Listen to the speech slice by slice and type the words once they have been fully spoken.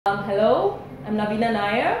Hello, I'm Naveena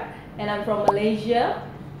Nair and I'm from Malaysia,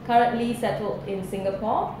 currently settled in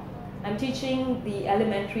Singapore. I'm teaching the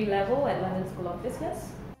elementary level at London School of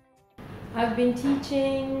Business. I've been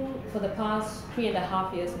teaching for the past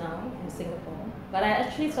 3.5 years now in Singapore, but I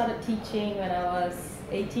actually started teaching when I was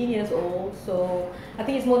 18 years old, so I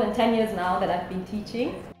think it's more than 10 years now that I've been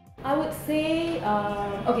teaching. I would say,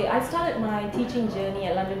 I started my teaching journey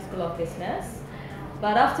at London School of Business.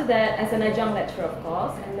 But after that, as an adjunct lecturer, of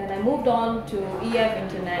course, and then I moved on to EF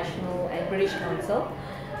International and British Council.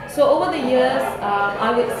 So over the years,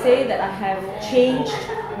 I would say that I have changed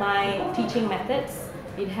my teaching methods.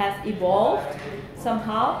 It has evolved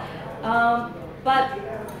somehow, but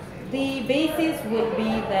the basis would be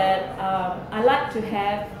that I like to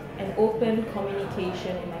have an open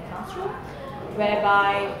communication in my classroom,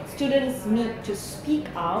 whereby students need to speak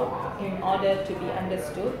out in order to be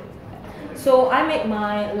understood. So I make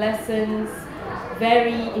my lessons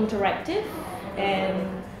very interactive,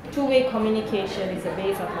 and two-way communication is the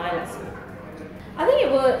base of my lesson. I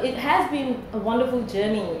think it has been a wonderful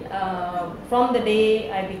journey from the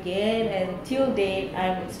day I began and till date.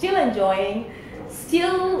 I'm still enjoying,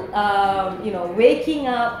 still waking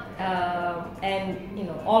up and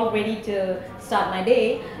all ready to start my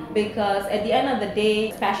day, because at the end of the day,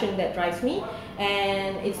 it's passion that drives me,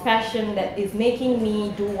 and it's passion that is making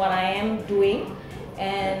me do what I am doing.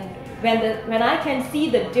 And when I can see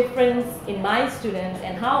the difference in my students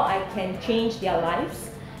and how I can change their lives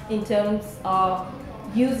in terms of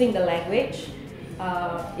using the language,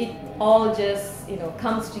 it all just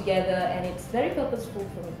comes together, and it's very purposeful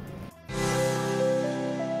for me.